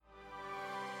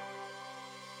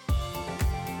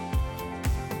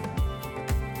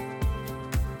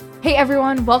Hey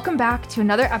everyone, welcome back to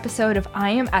another episode of I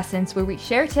Am Essence, where we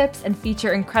share tips and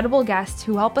feature incredible guests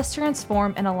who help us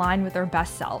transform and align with our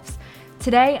best selves.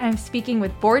 Today, I'm speaking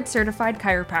with board-certified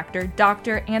chiropractor,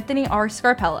 Dr. Anthony R.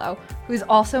 Scarpello, who is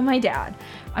also my dad.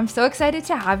 I'm so excited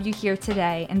to have you here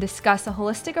today and discuss a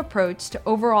holistic approach to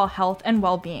overall health and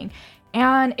well-being.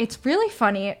 And it's really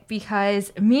funny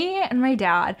because me and my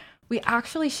dad, we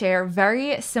actually share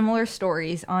very similar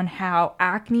stories on how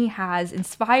acne has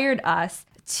inspired us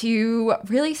to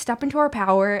really step into our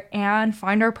power and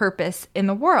find our purpose in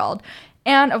the world.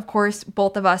 And of course,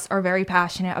 both of us are very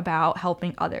passionate about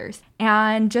helping others.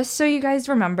 And just so you guys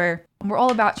remember, we're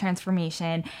all about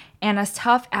transformation. And as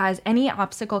tough as any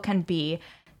obstacle can be,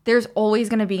 there's always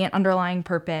going to be an underlying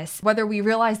purpose. Whether we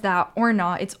realize that or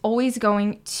not, it's always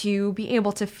going to be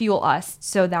able to fuel us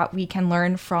so that we can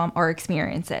learn from our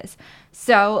experiences.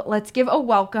 So let's give a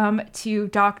welcome to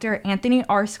Dr. Anthony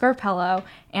R. Scarpello,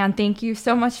 and thank you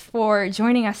so much for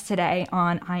joining us today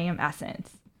on I Am Essence.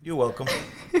 You're welcome.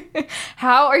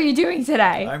 How are you doing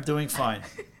today? I'm doing fine.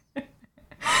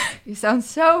 You sound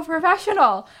so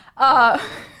professional.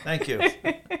 Thank you.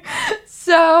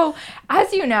 So,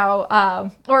 as you know,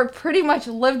 or pretty much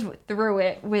lived through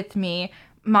it with me,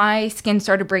 my skin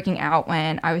started breaking out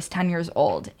when I was 10 years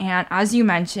old. And as you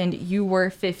mentioned, you were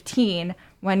 15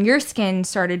 when your skin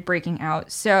started breaking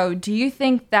out. So do you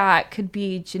think that could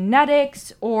be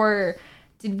genetics, or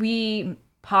did we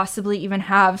possibly even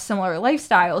have similar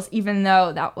lifestyles, even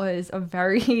though that was a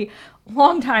very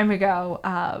long time ago,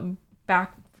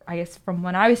 back, I guess, from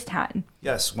when I was 10?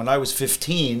 Yes, when I was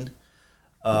 15,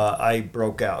 I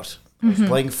broke out. I was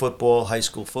playing football, high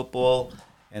school football,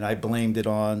 and I blamed it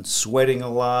on sweating a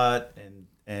lot,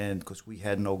 and because we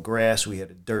had no grass, we had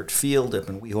a dirt field up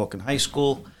in Weehawken High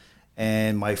School,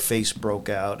 and my face broke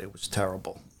out. It was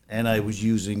terrible. And I was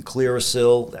using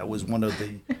Clearasil. That was one of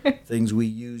the things we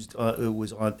used. It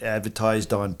was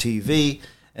advertised on TV.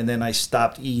 And then I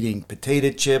stopped eating potato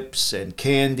chips and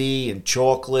candy and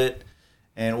chocolate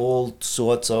and all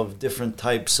sorts of different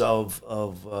types of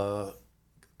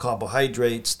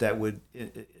carbohydrates that would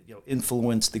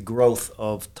influence the growth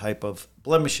of type of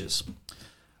blemishes.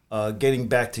 Getting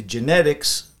back to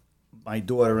genetics, my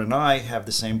daughter and I have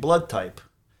the same blood type,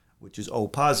 which is O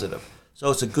positive.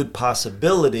 So it's a good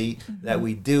possibility that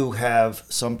we do have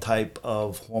some type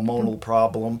of hormonal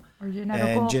problem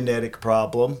and genetic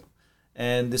problem.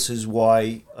 And this is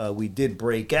why we did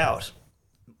break out.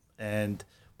 And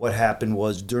what happened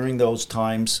was during those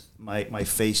times, my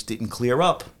face didn't clear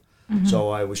up. So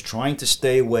I was trying to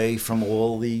stay away from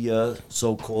all the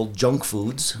so-called junk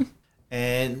foods,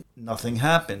 and nothing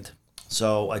happened.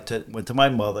 So I went to my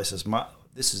mother. I says, "Ma,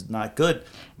 this is not good.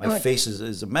 My face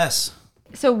is a mess."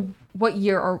 So what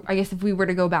year, or I guess if we were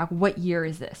to go back, what year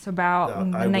is this? About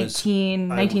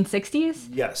 1960s?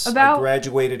 Yes. About? I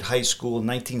graduated high school in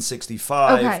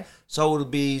 1965. Okay. So it'll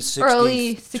be 62,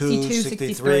 early 62,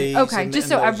 63. Okay, just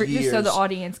so the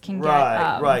audience can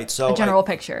get So a general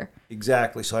picture.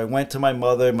 Exactly. So I went to my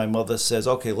mother. My mother says,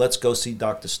 "Okay, let's go see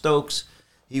Dr. Stokes."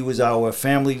 He was our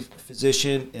family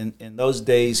physician. In those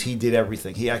days, he did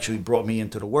everything. He actually brought me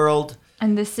into the world.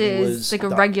 And this is like a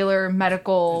regular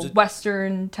medical,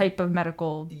 Western type of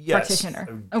medical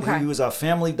practitioner. Okay. He was our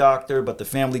family doctor, but the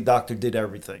family doctor did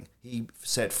everything. He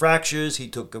set fractures. He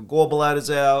took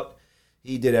gallbladders out.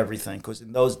 He did everything, because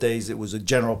in those days it was a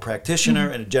general practitioner,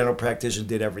 and a general practitioner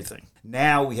did everything.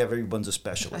 Now we have everyone's a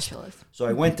specialist. So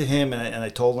I went to him and I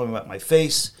told him about my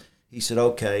face. He said,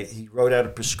 okay. He wrote out a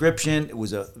prescription. It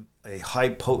was a high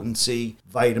potency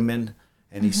vitamin.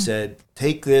 And he said,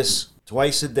 take this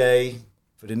twice a day.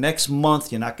 For the next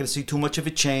month, you're not going to see too much of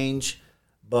a change,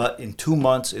 but in 2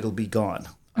 months, it'll be gone.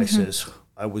 I says,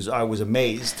 I was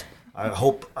amazed. I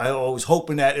was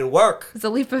hoping that it'll work. It's a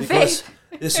leap of faith.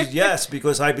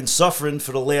 Because I've been suffering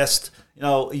for the last,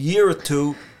 a year or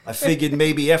two. I figured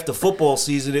maybe after football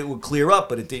season it would clear up,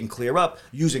 but it didn't clear up.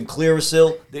 Using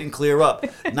Clearasil didn't clear up.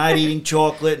 Not eating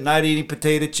chocolate, not eating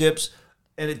potato chips,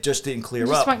 and it just didn't clear up.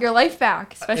 You just want your life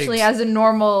back, especially as a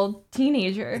normal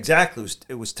teenager. Exactly.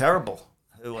 It was terrible.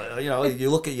 You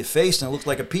look at your face and it looks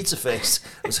like a pizza face.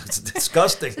 It's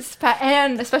disgusting.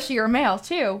 And especially you're a male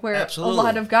too, where Absolutely. A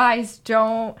lot of guys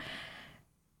don't.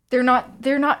 They're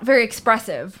not very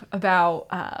expressive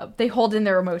about. They hold in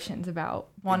their emotions about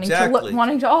wanting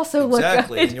to also look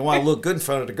good. And you want to look good in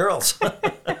front of the girls.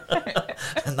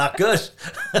 Not good.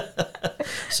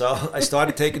 So I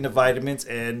started taking the vitamins,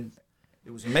 and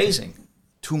it was amazing.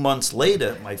 2 months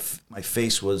later, my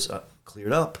face was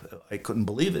cleared up. I couldn't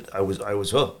believe it. I was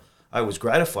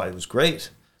gratified. It was great.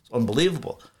 It's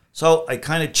unbelievable. So I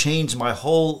kind of changed my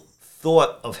whole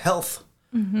thought of health.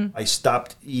 I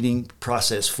stopped eating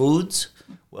processed foods.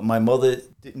 Well, my mother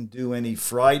didn't do any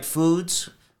fried foods.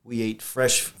 We ate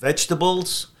fresh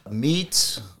vegetables,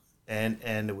 meats, and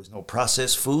there was no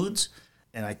processed foods.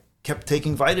 And I kept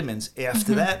taking vitamins.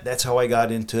 After that, that's how I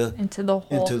got into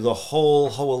the whole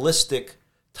holistic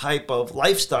type of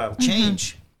lifestyle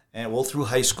change. And all through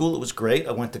high school, it was great.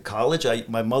 I went to college.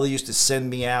 My mother used to send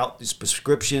me out these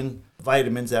prescription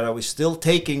vitamins that I was still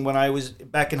taking when I was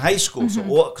back in high school. So,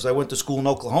 because I went to school in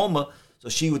Oklahoma, so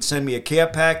she would send me a care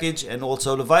package and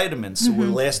also the vitamins. So it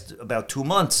would last about 2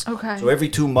 months. Okay. So every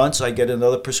 2 months, I get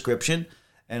another prescription,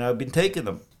 and I've been taking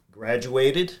them.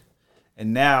 Graduated,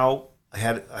 and now I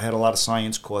had a lot of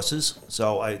science courses,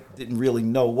 so I didn't really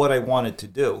know what I wanted to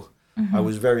do. I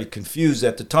was very confused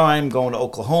at the time. Going to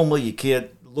Oklahoma, you can't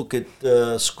look at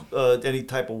any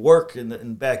type of work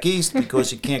in back east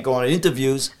because you can't go on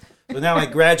interviews. So now I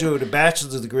graduated with a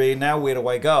bachelor's degree. Now where do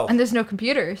I go? And there's no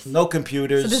computers. No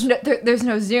computers. So there's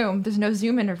no Zoom. There's no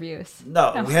Zoom interviews.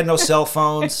 No, we had no cell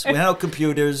phones. We had no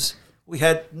computers. We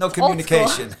had no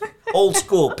communication. Old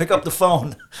school. Pick up the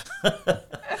phone.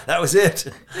 That was it.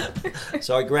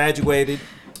 So I graduated,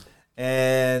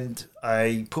 and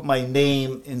I put my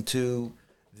name into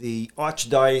the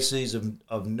Archdiocese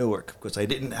of Newark because I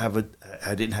didn't have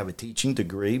a teaching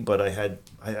degree, but I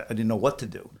didn't know what to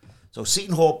do. So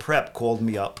Seton Hall Prep called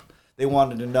me up. They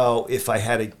wanted to know if I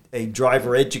had a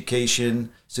driver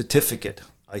education certificate.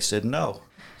 I said no.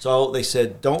 So they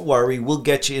said, don't worry, we'll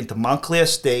get you into Montclair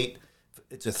State.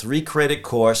 It's a 3-credit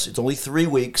course. It's only 3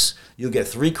 weeks. You'll get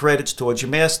 3 credits towards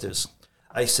your master's.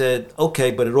 I said,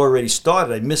 okay, but it already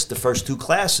started. I missed the first 2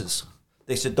 classes.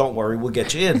 They said, don't worry, we'll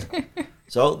get you in.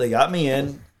 So they got me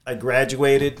in. I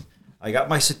graduated. I got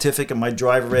my certificate, my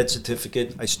driver ed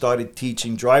certificate. I started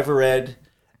teaching driver ed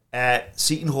at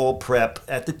Seton Hall Prep.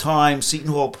 At the time,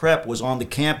 Seton Hall Prep was on the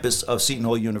campus of Seton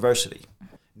Hall University.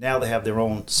 Now they have their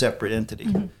own separate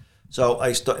entity. So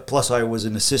plus I was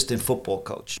an assistant football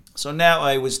coach. So now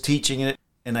I was teaching it,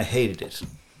 and I hated it.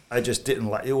 I just didn't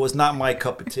like it. It was not my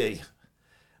cup of tea.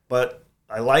 But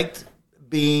I liked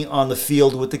being on the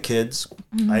field with the kids.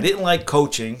 I didn't like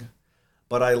coaching,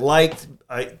 but I liked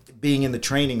being in the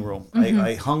training room.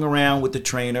 I hung around with the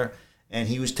trainer, and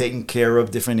he was taking care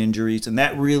of different injuries, and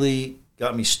that really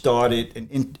got me started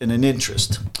in an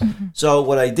interest. So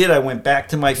what I did, I went back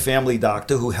to my family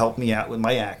doctor who helped me out with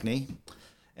my acne,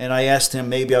 and I asked him,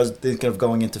 maybe I was thinking of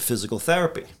going into physical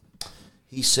therapy.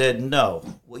 He said, no,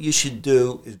 what you should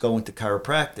do is go into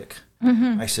chiropractic.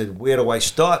 I said, where do I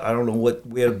start? I don't know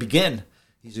where to begin.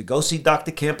 He said, go see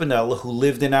Dr. Campanella, who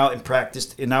lived and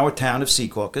practiced in our town of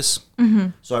Secaucus.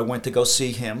 So I went to go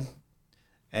see him.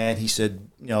 And he said,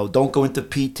 don't go into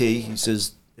PT. He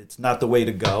says, it's not the way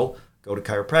to go. Go to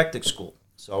chiropractic school.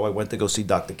 So I went to go see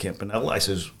Dr. Campanella. I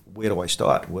says, where do I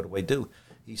start? What do I do?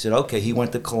 He said, okay. He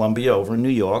went to Columbia over in New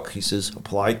York. He says,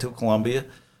 apply to Columbia.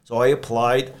 So I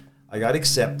applied. I got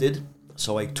accepted.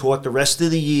 So I taught the rest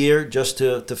of the year just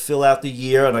to fill out the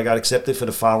year, and I got accepted for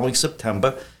the following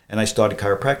September, and I started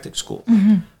chiropractic school.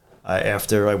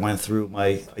 After I went through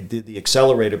I did the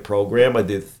accelerated program. I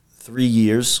did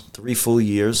 3 full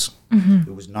years.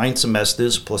 It was 9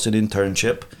 semesters plus an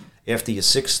internship. After your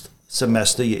 6th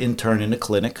semester, you intern in a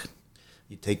clinic.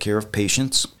 You take care of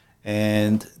patients,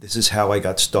 and this is how I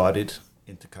got started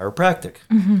into chiropractic.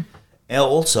 And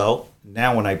also,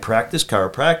 now when I practice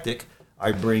chiropractic,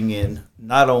 I bring in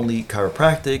not only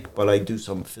chiropractic, but I do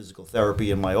some physical therapy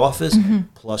in my office,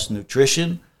 plus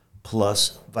nutrition,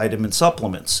 plus vitamin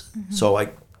supplements. So I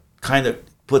kind of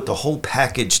put the whole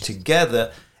package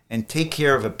together and take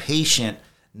care of a patient,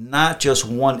 not just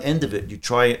one end of it.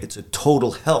 It's a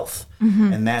total health.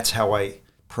 And that's how I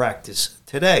practice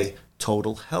today,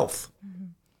 total health.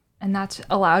 And that's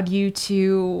allowed you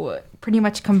to pretty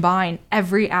much combine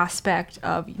every aspect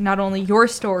of not only your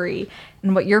story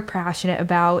and what you're passionate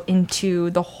about into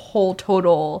the whole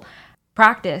total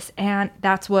practice. And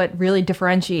that's what really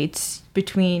differentiates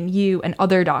between you and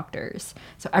other doctors.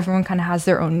 So everyone kind of has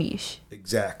their own niche.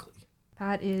 Exactly.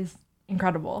 That is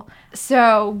incredible.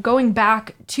 So going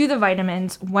back to the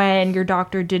vitamins, when your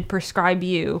doctor did prescribe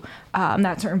you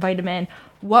that certain vitamin,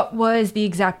 what was the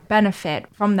exact benefit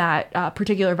from that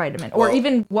particular vitamin? Or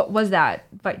even what was that?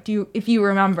 But if you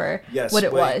remember what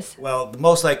it was? Well, the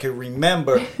most I can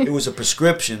remember, it was a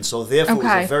prescription. So therefore, it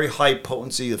was a very high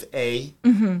potency of A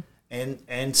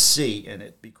and C in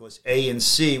it, because A and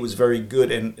C was very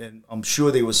good. And I'm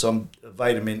sure there was some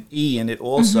vitamin E in it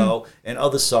also, and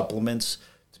other supplements,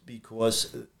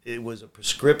 because it was a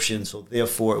prescription. So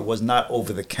therefore, it was not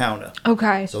over the counter.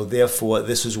 Okay. So therefore,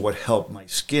 this is what helped my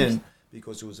skin,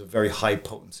 because it was a very high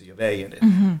potency of A in it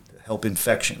to help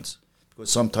infections.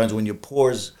 because sometimes when your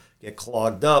pores get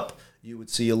clogged up, you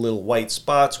would see a little white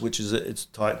spots, which is it's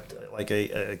like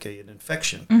an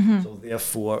infection. So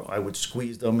therefore, I would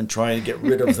squeeze them and try and get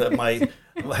rid of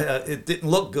it didn't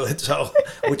look good, so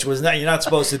which was not, you're not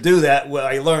supposed to do that. Well,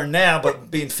 I learned now, but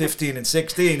being 15 and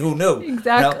 16, who knew?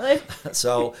 Exactly. You know?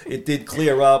 So it did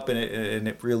clear up, and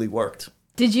it really worked.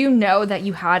 Did you know that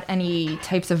you had any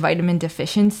types of vitamin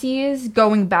deficiencies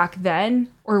going back then,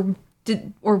 or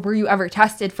were you ever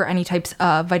tested for any types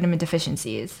of vitamin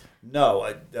deficiencies?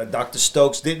 No, Dr.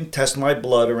 Stokes didn't test my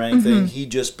blood or anything. He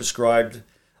just prescribed,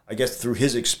 I guess through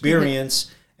his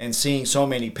experience and seeing so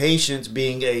many patients,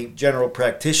 being a general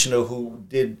practitioner who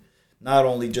did not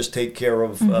only just take care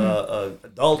of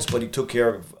adults, but he took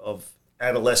care of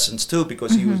adolescents too,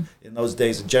 because he was, in those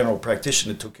days, a general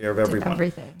practitioner, took care of everyone.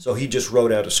 Everything. So he just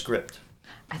wrote out a script.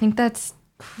 I think that's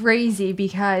crazy,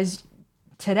 because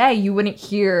today you wouldn't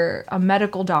hear a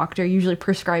medical doctor usually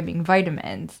prescribing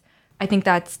vitamins. I think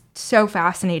that's so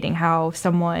fascinating how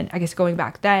someone, I guess going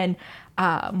back then,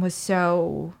 was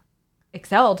so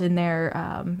excelled in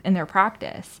their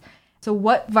practice. So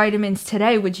what vitamins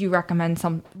today would you recommend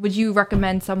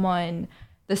someone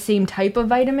the same type of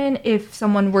vitamin if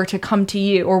someone were to come to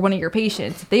you, or one of your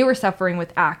patients, if they were suffering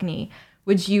with acne,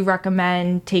 would you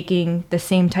recommend taking the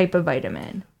same type of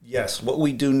vitamin? Yes. What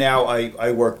we do now,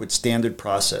 I work with Standard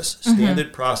Process.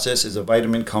 Standard Process is a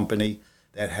vitamin company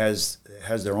that has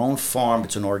their own farm.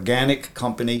 It's an organic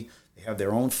company. They have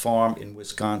their own farm in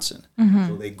Wisconsin.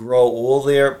 So they grow all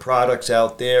their products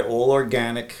out there, all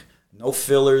organic, no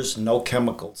fillers, no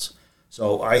chemicals.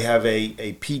 So I have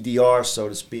a PDR, so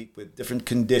to speak, with different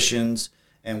conditions,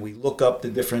 and we look up the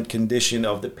different condition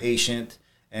of the patient,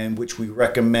 and which we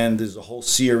recommend. There's a whole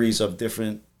series of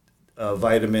different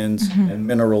vitamins and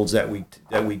minerals that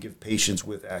we give patients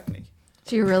with acne.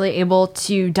 So you're really able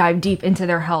to dive deep into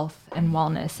their health and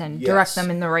wellness and direct them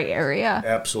in the right area.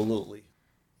 Absolutely.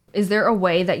 Is there a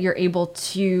way that you're able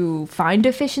to find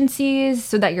deficiencies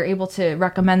so that you're able to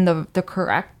recommend the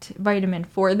correct vitamin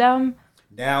for them?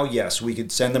 Now, yes, we could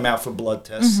send them out for blood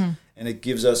tests, and it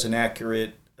gives us an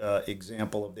accurate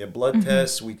example of their blood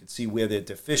tests. We could see where they're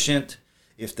deficient,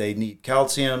 if they need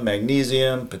calcium,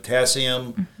 magnesium,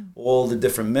 potassium, all the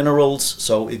different minerals.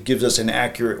 So it gives us an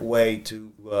accurate way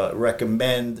to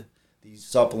recommend these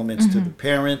supplements to the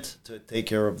parent to take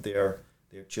care of their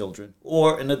children,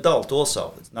 or an adult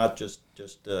also. It's not just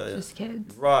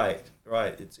kids. Right.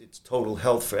 It's total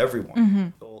health for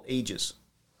everyone, all ages.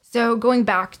 So going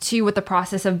back to what the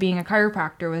process of being a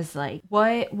chiropractor was like,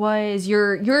 what was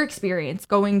your experience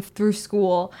going through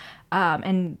school?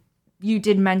 And you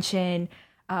did mention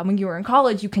when you were in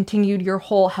college, you continued your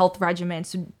whole health regimen.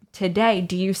 So today,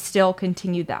 do you still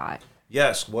continue that?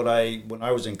 Yes. When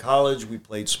I was in college, we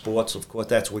played sports. Of course,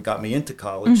 that's what got me into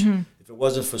college. If it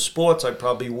wasn't for sports, I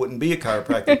probably wouldn't be a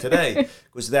chiropractor today,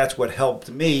 because that's what helped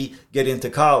me get into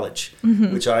college,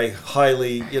 which I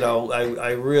highly,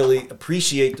 I really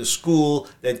appreciate the school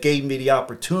that gave me the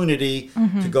opportunity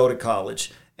to go to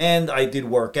college. And I did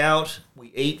work out.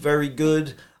 We ate very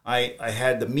good. I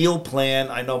had the meal plan.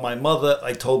 I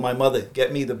told my mother,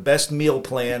 get me the best meal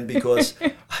plan, because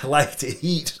I like to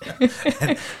eat.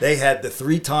 And they had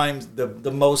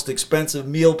the most expensive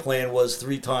meal plan was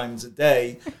 3 times a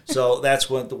day. So that's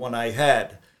the one I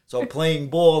had. So playing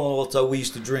ball, and also we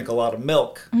used to drink a lot of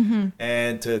milk.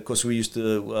 And of course we used to,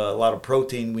 a lot of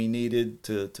protein we needed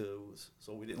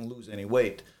so we didn't lose any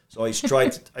weight. So I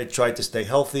tried to stay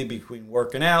healthy between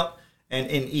working out and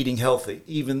in eating healthy,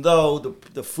 even though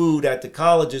the food at the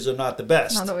colleges are not the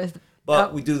best. Not always,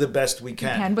 but we do the best we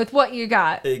can. With what you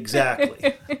got.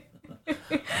 Exactly.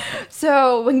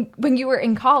 So when you were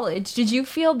in college, did you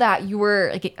feel that you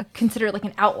were considered like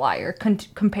an outlier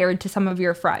compared to some of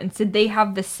your friends? Did they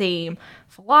have the same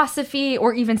philosophy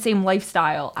or even same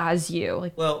lifestyle as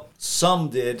you? Well, some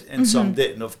did and some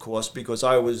didn't, of course, because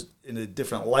I was in a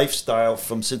different lifestyle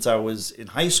since I was in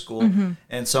high school,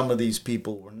 and some of these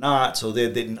people were not, so they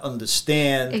didn't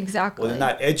understand. Exactly. Or they're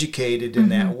not educated in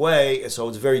that way, and so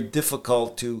it's very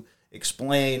difficult to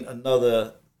explain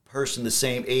another person the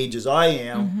same age as I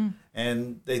am,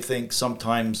 and they think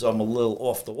sometimes I'm a little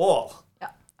off the wall.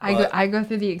 I go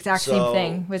through the exact same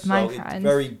thing with my friends. It's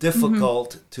very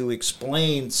difficult to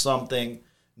explain something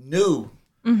new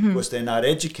because they're not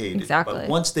educated. Exactly. But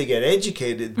once they get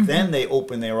educated, then they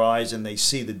open their eyes and they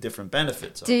see the different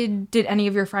benefits. Did any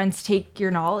of your friends take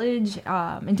your knowledge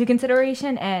into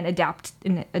consideration and adapt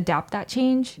that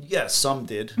change? Yes, some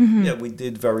did. Yeah, we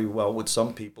did very well with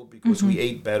some people because we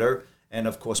ate better. And,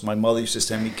 of course, my mother used to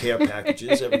send me care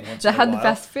packages every once in a while. That had the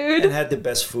best food? And had the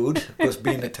best food, of course,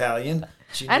 being Italian.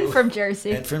 She And knew- from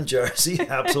Jersey. And from Jersey,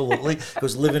 absolutely.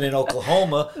 Because living in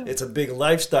Oklahoma, it's a big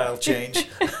lifestyle change.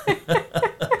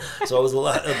 So it was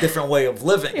a different way of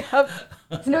living. Yep.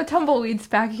 There's no tumbleweeds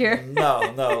back here.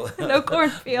 No, no. No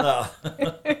cornfield. No.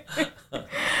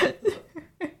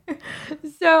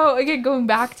 So again, going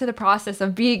back to the process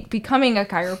of becoming a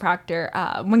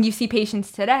chiropractor, when you see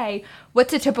patients today,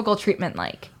 what's a typical treatment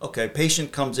like? Okay,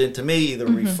 patient comes in to me, either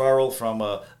referral from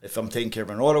if I'm taking care of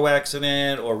an auto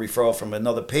accident, or referral from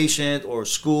another patient or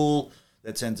school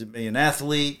that sends me an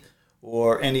athlete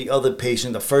or any other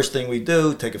patient. The first thing we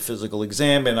do, take a physical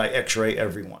exam, and I x-ray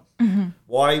everyone.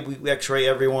 Why we x-ray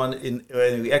everyone?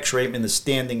 We x-ray them in the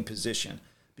standing position.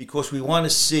 Because we want to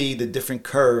see the different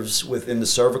curves within the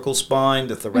cervical spine,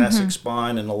 the thoracic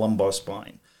spine, and the lumbar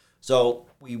spine. So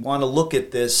we want to look at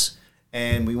this,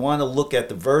 and we want to look at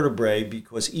the vertebrae,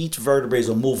 because each vertebrae is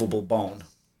a movable bone.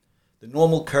 The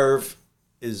normal curve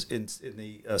is in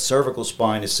the cervical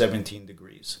spine is 17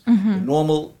 degrees. The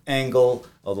normal angle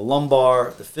of the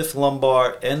lumbar, the fifth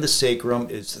lumbar, and the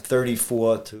sacrum is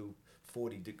 34 to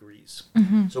 40 degrees.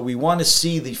 So we want to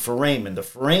see the foramen. The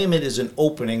foramen is an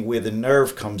opening where the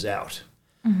nerve comes out.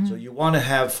 So you want to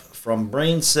have, from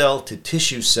brain cell to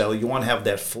tissue cell, you want to have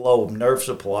that flow of nerve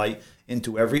supply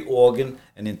into every organ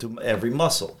and into every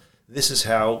muscle. This is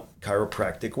how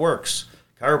chiropractic works.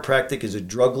 Chiropractic is a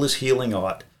drugless healing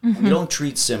art. We don't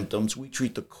treat symptoms, we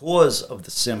treat the cause of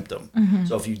the symptom.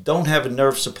 So if you don't have a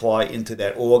nerve supply into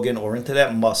that organ or into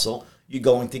that muscle, you're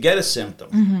going to get a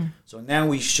symptom. So now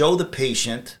we show the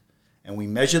patient and we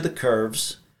measure the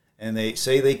curves, and they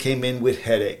say they came in with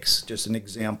headaches. Just an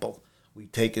example. We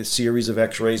take a series of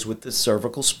x-rays with the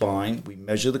cervical spine, we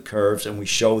measure the curves, and we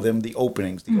show them the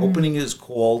openings. The opening is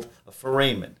called a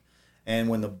foramen. And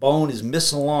when the bone is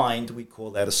misaligned, we call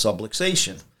that a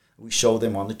subluxation. We show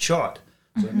them on the chart.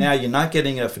 So now you're not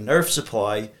getting enough nerve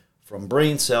supply from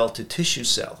brain cell to tissue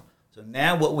cell. So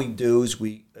now what we do is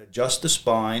we adjust the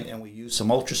spine, and we use some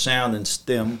ultrasound and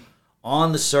stim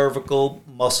on the cervical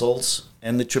muscles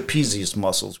and the trapezius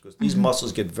muscles, because these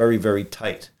muscles get very, very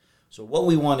tight. So what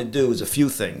we want to do is a few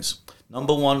things.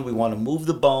 Number one, we want to move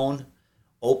the bone,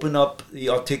 open up the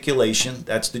articulation.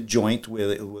 That's the joint where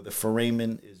the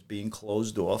foramen is being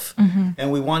closed off.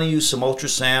 And we want to use some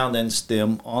ultrasound and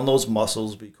stim on those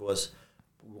muscles, because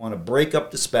we want to break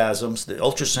up the spasms. The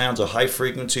ultrasound's a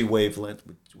high-frequency wavelength,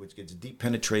 which gets deep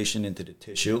penetration into the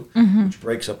tissue, which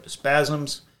breaks up the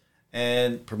spasms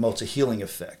and promotes a healing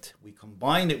effect. We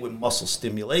combine it with muscle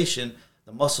stimulation.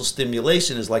 The muscle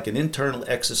stimulation is like an internal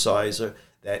exerciser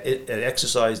that it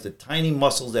exercises the tiny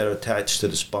muscles that are attached to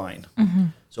the spine.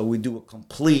 So we do a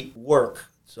complete work.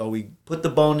 So we put the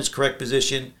bone in its correct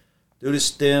position, do the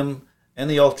stim and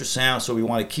the ultrasound. So we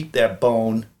want to keep that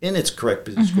bone in its correct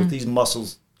position, because these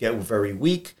muscles get very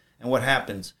weak. And what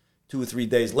happens? 2 or 3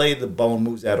 days later, the bone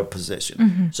moves out of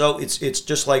position. So it's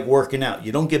just like working out.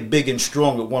 You don't get big and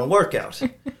strong with one workout.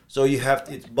 So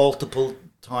it's multiple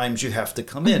times you have to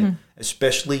come in,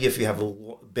 especially if you have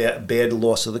a bad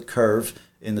loss of the curve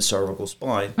in the cervical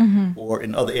spine or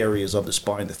in other areas of the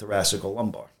spine, the thoracic or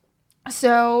lumbar.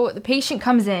 So the patient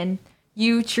comes in,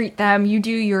 you treat them, you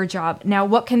do your job. Now,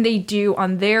 what can they do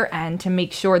on their end to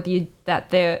make sure that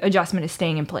the adjustment is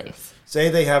staying in place? Say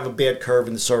they have a bad curve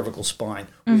in the cervical spine.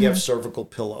 We have cervical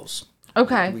pillows.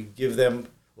 Okay. We give them,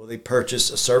 they purchase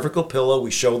a cervical pillow.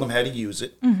 We show them how to use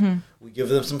it. We give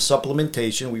them some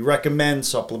supplementation. We recommend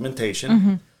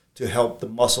supplementation to help the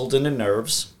muscles and the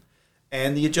nerves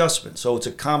and the adjustment. So it's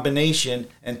a combination,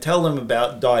 and tell them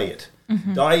about diet.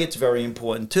 Diet's very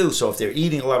important too. So if they're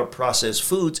eating a lot of processed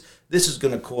foods, this is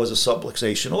going to cause a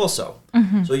subluxation also.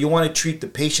 So you want to treat the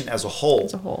patient as a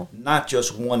whole, not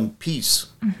just one piece.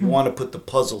 You want to put the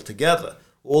puzzle together.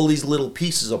 All these little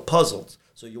pieces are puzzles.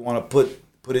 So you want to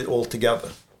put it all together.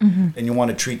 And you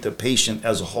want to treat the patient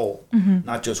as a whole,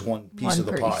 not just one piece of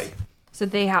the pie. So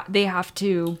they have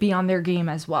to be on their game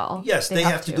as well. Yes, they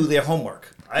have to do their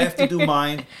homework. I have to do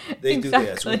mine. They do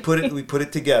theirs. We put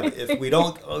it together. If we're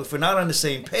not on the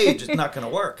same page, it's not going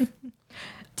to work.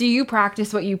 Do you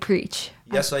practice what you preach?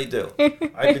 Yes, I do.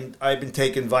 I've been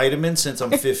taking vitamins since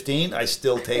I'm 15. I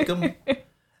still take them,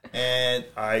 and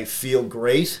I feel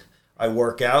great. I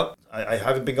work out. I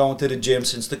haven't been going to the gym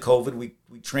since the COVID.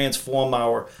 We transform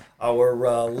our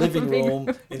living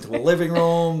room into a living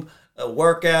room, a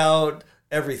workout,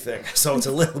 everything. So it's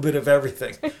a little bit of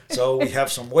everything. So we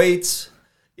have some weights.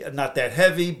 Not that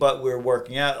heavy, but we're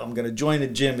working out. I'm going to join the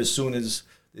gym as soon as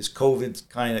this COVID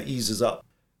kind of eases up.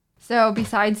 So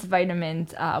besides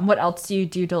vitamins, what else do you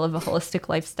do to live a holistic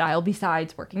lifestyle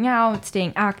besides working out,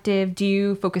 staying active? Do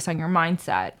you focus on your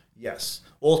mindset? Yes.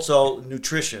 Also,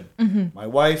 nutrition. My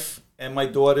wife and my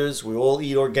daughters, we all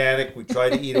eat organic. We try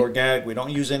to eat organic. We don't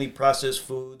use any processed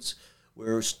foods.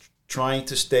 We're trying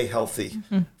to stay healthy.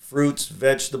 Fruits,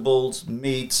 vegetables,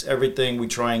 meats, everything we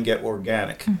try and get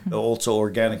organic. Also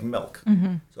organic milk.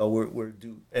 So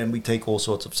and we take all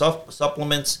sorts of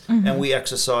supplements, and we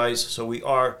exercise. So we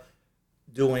are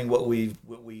doing what we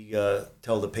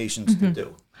tell the patients to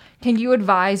do. Can you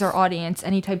advise our audience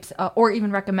any types, or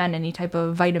even recommend any type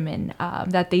of vitamin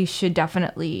that they should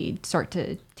definitely start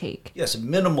to take? Yes,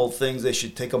 minimal things. They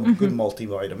should take a good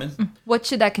multivitamin. What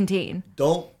should that contain?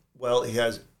 It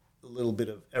has a little bit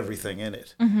of everything in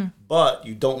it. But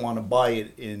you don't want to buy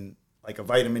it in like a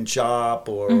vitamin shop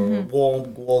or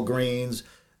Walgreens.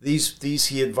 These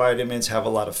HEAT vitamins have a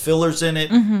lot of fillers in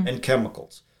it and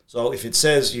chemicals. So if it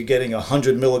says you're getting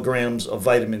 100 milligrams of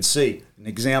vitamin C, an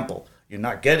example, you're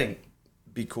not getting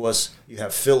because you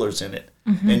have fillers in it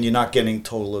and you're not getting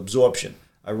total absorption.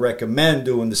 I recommend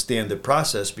doing the standard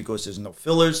process because there's no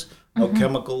fillers, no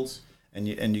chemicals, and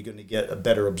you're going to get a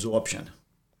better absorption.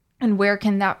 And where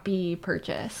can that be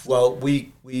purchased? Well,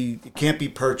 it can't be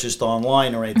purchased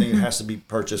online or anything. It has to be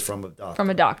purchased from a doctor. From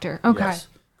a doctor, okay. Yes,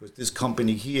 because this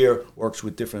company here works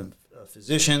with different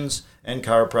physicians and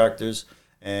chiropractors,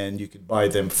 and you could buy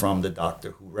them from the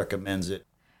doctor who recommends it.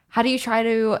 How do you try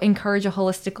to encourage a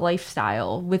holistic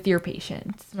lifestyle with your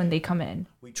patients when they come in?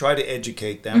 We try to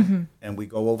educate them, and we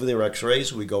go over their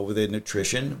x-rays, we go over their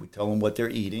nutrition, we tell them what they're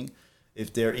eating.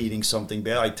 If they're eating something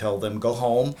bad, I tell them, go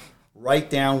home, write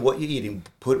down what you're eating.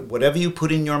 Put whatever you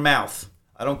put in your mouth.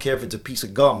 I don't care if it's a piece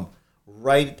of gum.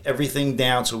 Write everything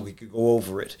down so we could go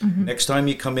over it. Next time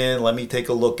you come in, let me take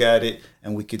a look at it,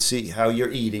 and we could see how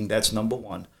you're eating. That's number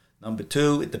one. Number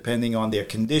two, depending on their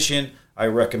condition, I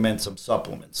recommend some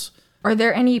supplements. Are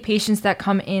there any patients that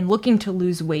come in looking to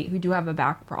lose weight who do have a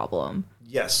back problem?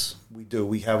 Yes, we do.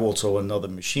 We have also another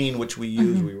machine which we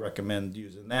use. We recommend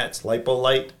using that. It's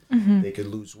LipoLite. They could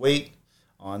lose weight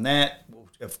on that.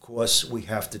 Of course, we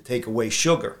have to take away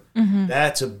sugar.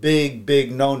 That's a big,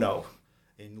 big no-no.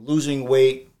 In losing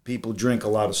weight, people drink a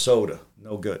lot of soda.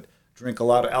 No good. Drink a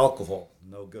lot of alcohol.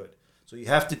 No good. So you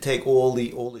have to take all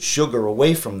the sugar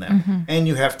away from them, and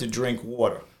you have to drink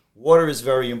water. Water is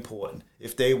very important.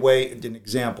 If they weigh, an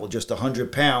example, just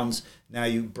 100 pounds, now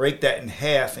you break that in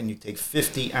half and you take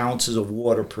 50 ounces of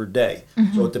water per day.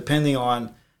 So depending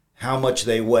on how much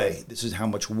they weigh, this is how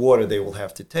much water they will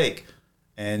have to take.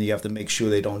 And you have to make sure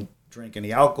they don't drink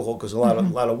any alcohol because a lot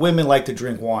of women like to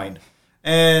drink wine.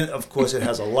 And, of course, it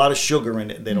has a lot of sugar in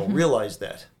it. They don't realize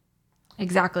that.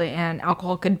 Exactly, and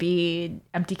alcohol could be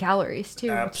empty calories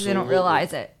too. Absolutely. They don't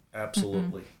realize it.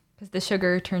 Absolutely. Because the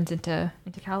sugar turns into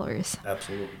calories.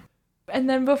 Absolutely. And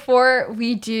then before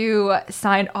we do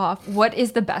sign off, what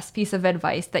is the best piece of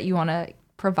advice that you want to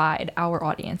provide our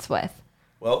audience with?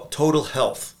 Well, total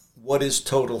health. What is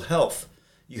total health?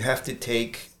 You have to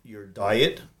take your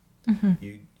diet.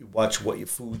 You watch what your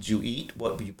foods you eat,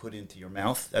 what you put into your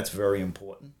mouth. That's very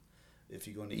important. If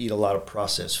you're going to eat a lot of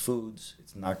processed foods,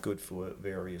 it's not good for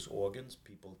various organs.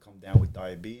 People come down with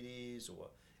diabetes or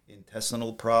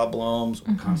intestinal problems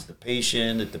or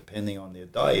constipation, depending on their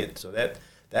diet. So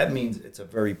that means it's a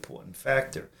very important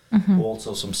factor.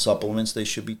 Also, some supplements they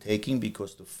should be taking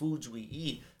because the foods we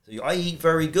eat. So I eat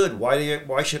very good.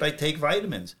 Why should I take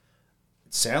vitamins?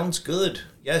 It sounds good.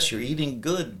 Yes, you're eating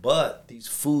good, but these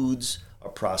foods are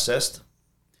processed.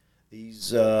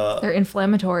 They're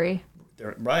inflammatory.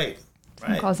 They're right.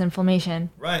 Can cause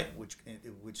inflammation. Right, which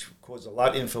causes a lot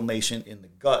of inflammation in the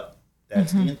gut.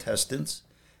 That's the intestines,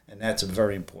 and that's a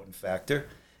very important factor.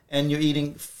 And you're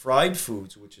eating fried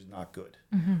foods, which is not good.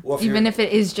 Or Even if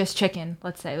it is just chicken,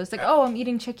 let's say. It was like, I'm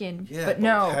eating chicken. Yeah, but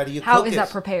no, how is that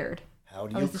prepared? How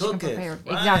do you cook it? Prepared?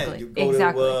 Right. Exactly. You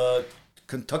go to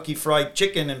Kentucky Fried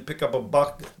Chicken and pick up a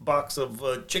box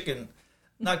of chicken.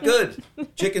 Not good.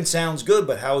 Chicken sounds good,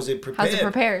 but how is it prepared? How's it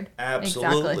prepared?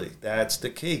 Absolutely. Exactly. That's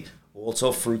the key.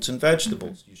 Also, fruits and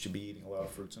vegetables. You should be eating a lot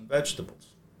of fruits and vegetables.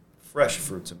 Fresh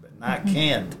fruits and vegetables, not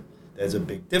canned. There's a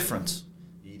big difference.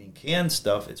 Eating canned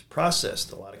stuff, it's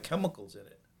processed. A lot of chemicals in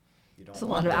it. You don't It's a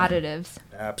lot of additives.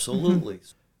 Absolutely.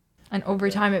 And over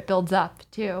time, it builds up,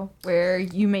 too, where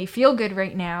you may feel good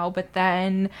right now, but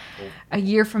then a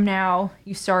year from now,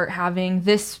 you start having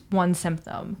this one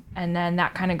symptom, and then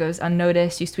that kind of goes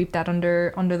unnoticed. You sweep that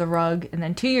under the rug, and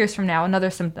then 2 years from now, another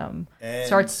symptom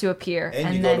starts to appear.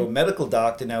 And you go to a medical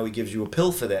doctor, now he gives you a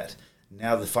pill for that.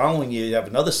 Now the following year, you have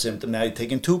another symptom, now you're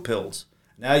taking 2 pills.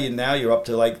 Now you're up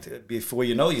to before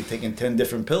you know, you're taking 10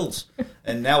 different pills.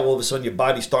 And now all of a sudden, your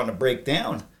body's starting to break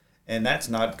down, and that's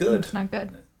not good. It's not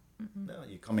good. No,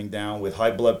 you're coming down with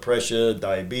high blood pressure,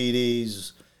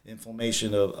 diabetes,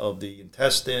 inflammation of the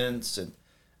intestines,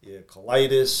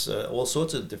 colitis, all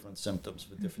sorts of different symptoms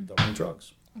for different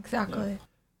drugs. Exactly.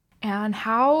 Yeah. And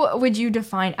how would you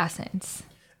define Essence?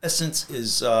 Essence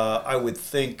is, I would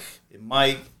think, in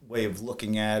my way of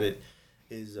looking at it,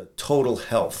 is a total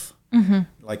health.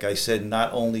 Like I said,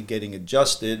 not only getting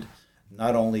adjusted,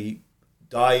 not only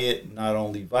diet, not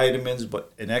only vitamins,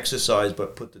 but and exercise,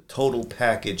 but put the total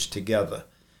package together.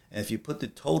 And if you put the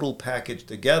total package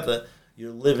together,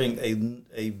 you're living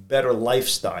a better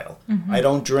lifestyle. I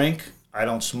don't drink, I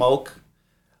don't smoke,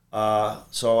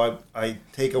 so I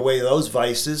take away those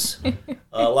vices.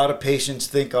 A lot of patients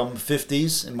think I'm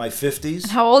in my 50s.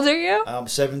 How old are you? I'm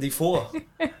 74.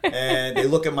 And they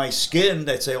look at my skin,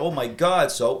 they say, oh my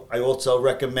God. So I also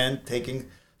recommend taking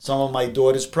some of my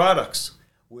daughter's products,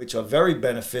 which are very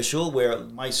beneficial, where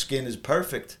my skin is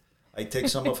perfect. I take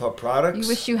some of her products. You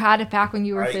wish you had it back when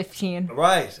you were 15.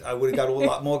 Right. I would have got a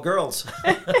lot more girls.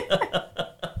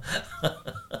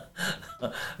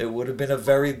 It would have been a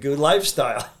very good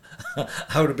lifestyle.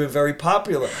 I would have been very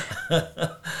popular.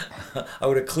 I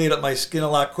would have cleared up my skin a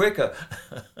lot quicker.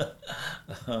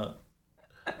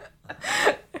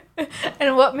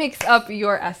 And what makes up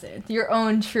your essence, your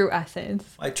own true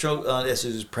essence? My true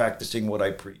essence is practicing what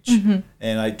I preach.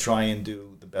 And I try and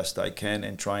do the best I can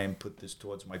and try and put this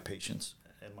towards my patients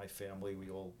and my family. We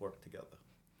all work together.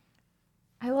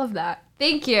 I love that.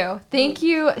 Thank you. Thank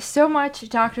you so much,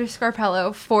 Dr.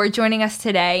 Scarpello, for joining us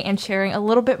today and sharing a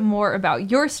little bit more about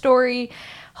your story,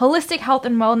 holistic health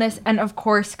and wellness, and of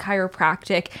course,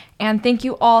 chiropractic. And thank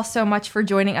you all so much for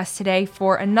joining us today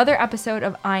for another episode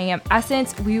of I Am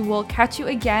Essence. We will catch you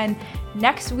again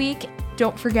next week.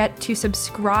 Don't forget to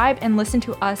subscribe and listen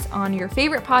to us on your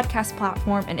favorite podcast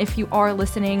platform. And if you are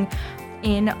listening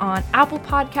in on Apple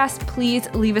Podcasts, please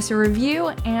leave us a review.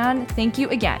 And thank you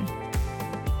again.